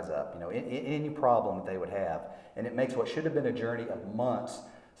lake dries up. Any problem that they would have. And it makes what should have been a journey of months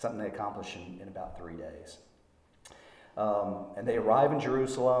something they accomplish in about 3 days. And they arrive in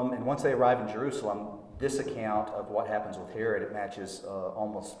Jerusalem, and once they arrive in Jerusalem, this account of what happens with Herod, it matches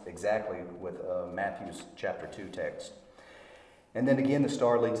almost exactly with Matthew's chapter 2 text. And then again, the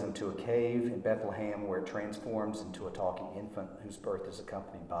star leads them to a cave in Bethlehem where it transforms into a talking infant whose birth is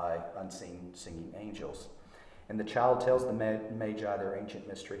accompanied by unseen singing angels. And the child tells the Magi their ancient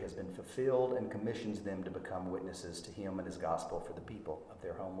mystery has been fulfilled and commissions them to become witnesses to him and his gospel for the people of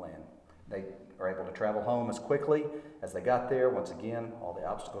their homeland. They are able to travel home as quickly as they got there. Once again, all the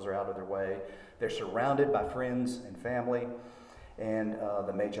obstacles are out of their way. They're surrounded by friends and family, and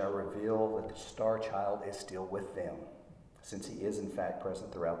the Magi reveal that the star child is still with them, since he is in fact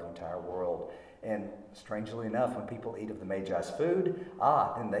present throughout the entire world. And strangely enough, when people eat of the Magi's food,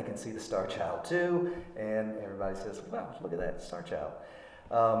 then they can see the star child too, and everybody says, wow, look at that, star child.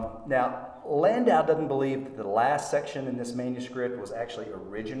 Now, Landau doesn't believe that the last section in this manuscript was actually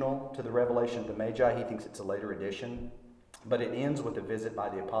original to the revelation of the Magi. He thinks it's a later addition, but it ends with a visit by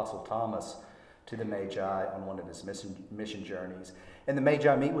the Apostle Thomas to the Magi on one of his mission journeys. And the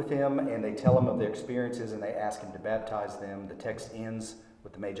Magi meet with him, and they tell him of their experiences, and they ask him to baptize them. The text ends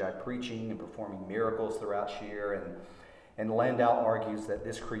with the Magi preaching and performing miracles throughout Shir, and Landau argues that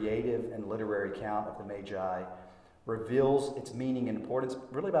this creative and literary account of the Magi reveals its meaning and importance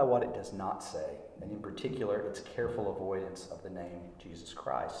really by what it does not say, and in particular, its careful avoidance of the name Jesus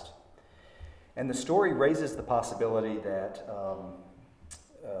Christ. And the story raises the possibility that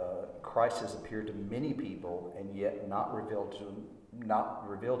Christ has appeared to many people and yet not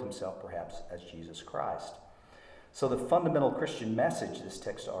revealed himself perhaps as Jesus Christ. So the fundamental Christian message, this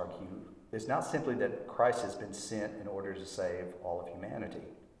text argues, is not simply that Christ has been sent in order to save all of humanity.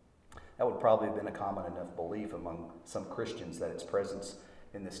 That would probably have been a common enough belief among some Christians that its presence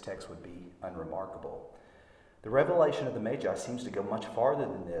in this text would be unremarkable. The revelation of the Magi seems to go much farther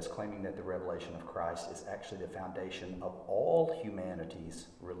than this, claiming that the revelation of Christ is actually the foundation of all humanity's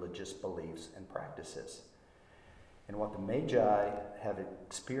religious beliefs and practices. And what the Magi have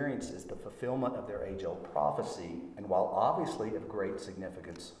experienced is the fulfillment of their age-old prophecy, and while obviously of great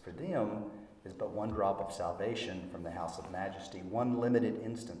significance for them, is but one drop of salvation from the house of majesty, one limited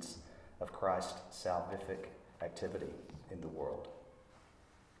instance of Christ's salvific activity in the world.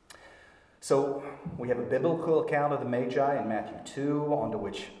 So we have a biblical account of the Magi in Matthew 2, onto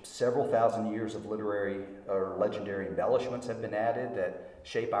which several thousand years of literary or legendary embellishments have been added that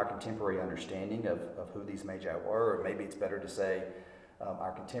shape our contemporary understanding of who these Magi were. Or maybe it's better to say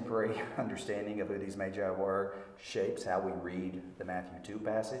our contemporary understanding of who these Magi were shapes how we read the Matthew 2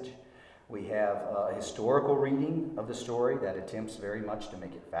 passage. We have a historical reading of the story that attempts very much to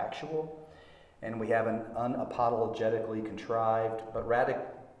make it factual. And we have an unapologetically contrived but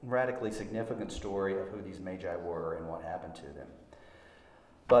radically significant story of who these Magi were and what happened to them.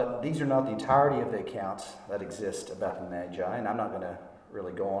 But these are not the entirety of the accounts that exist about the Magi, and I'm not going to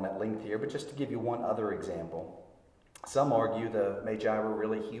really go on at length here, but just to give you one other example. Some argue the Magi were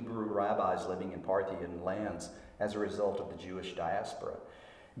really Hebrew rabbis living in Parthian lands as a result of the Jewish diaspora.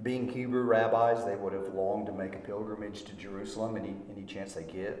 Being Hebrew rabbis, they would have longed to make a pilgrimage to Jerusalem any chance they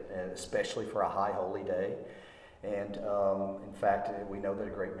get, especially for a high holy day. And in fact, we know that a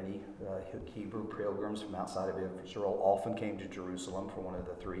great many Hebrew pilgrims from outside of Israel often came to Jerusalem for one of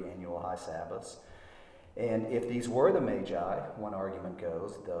the 3 annual high Sabbaths. And if these were the Magi, one argument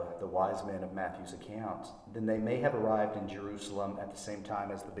goes, the wise men of Matthew's account, then they may have arrived in Jerusalem at the same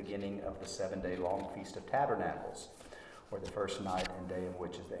time as the beginning of the 7-day-long Feast of Tabernacles, or the first night and day of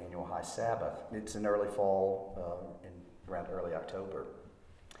which is the annual high Sabbath. It's in early fall, around early October.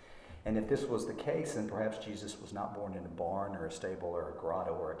 And if this was the case, then perhaps Jesus was not born in a barn or a stable or a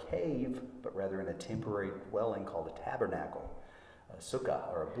grotto or a cave, but rather in a temporary dwelling called a tabernacle, a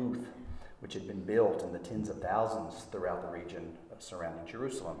sukkah or a booth, which had been built in the tens of thousands throughout the region surrounding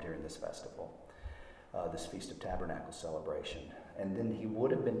Jerusalem during this festival, this Feast of Tabernacles celebration. And then he would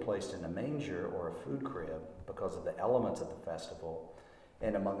have been placed in a manger or a food crib because of the elements of the festival.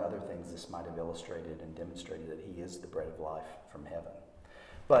 And among other things, this might have illustrated and demonstrated that he is the bread of life from heaven.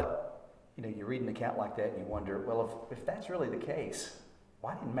 But, you read an account like that and you wonder, well, if that's really the case,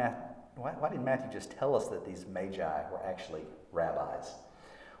 why didn't Matthew just tell us that these Magi were actually rabbis?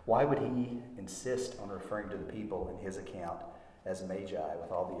 Why would he insist on referring to the people in his account as Magi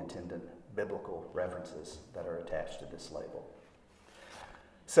with all the attendant biblical references that are attached to this label?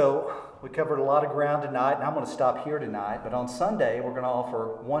 So we covered a lot of ground tonight, and I'm going to stop here tonight. But on Sunday, we're going to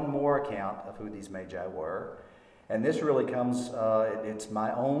offer one more account of who these Magi were. And this really comes, it's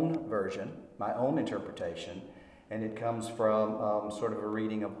my own version, my own interpretation, and it comes from sort of a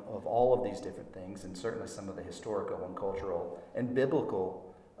reading of all of these different things, and certainly some of the historical and cultural and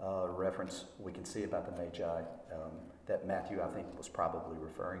biblical reference we can see about the Magi that Matthew, I think, was probably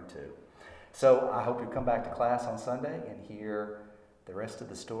referring to. So I hope you come back to class on Sunday and hear the rest of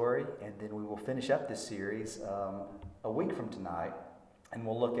the story, and then we will finish up this series a week from tonight, and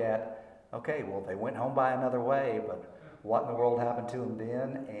we'll look at, okay, well, they went home by another way, but what in the world happened to them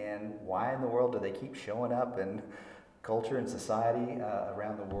then, and why in the world do they keep showing up in culture and society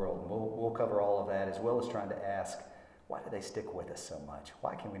around the world? And we'll cover all of that, as well as trying to ask, why do they stick with us so much?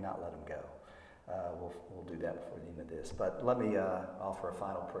 Why can we not let them go? We'll do that before the end of this. But let me offer a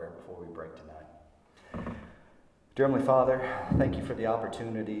final prayer before we break tonight. Dear Heavenly Father, thank you for the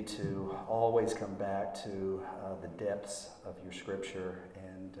opportunity to always come back to the depths of your Scripture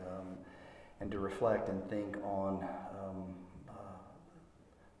and to reflect and think on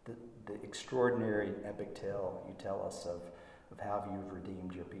the extraordinary epic tale you tell us of how you've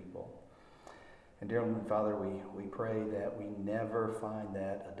redeemed your people. And dear Heavenly Father, we pray that we never find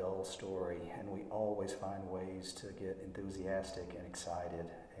that a dull story, and we always find ways to get enthusiastic and excited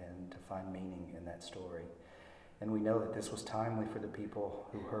and to find meaning in that story. And we know that this was timely for the people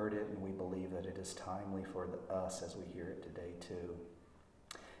who heard it, and we believe that it is timely for us as we hear it today too.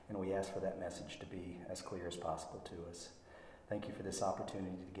 And we ask for that message to be as clear as possible to us. Thank you for this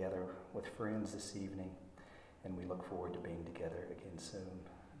opportunity together with friends this evening, and we look forward to being together again soon.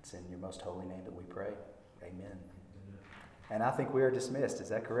 It's in your most holy name that we pray. Amen. And I think we are dismissed. Is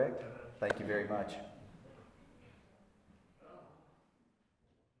that correct? Thank you very much.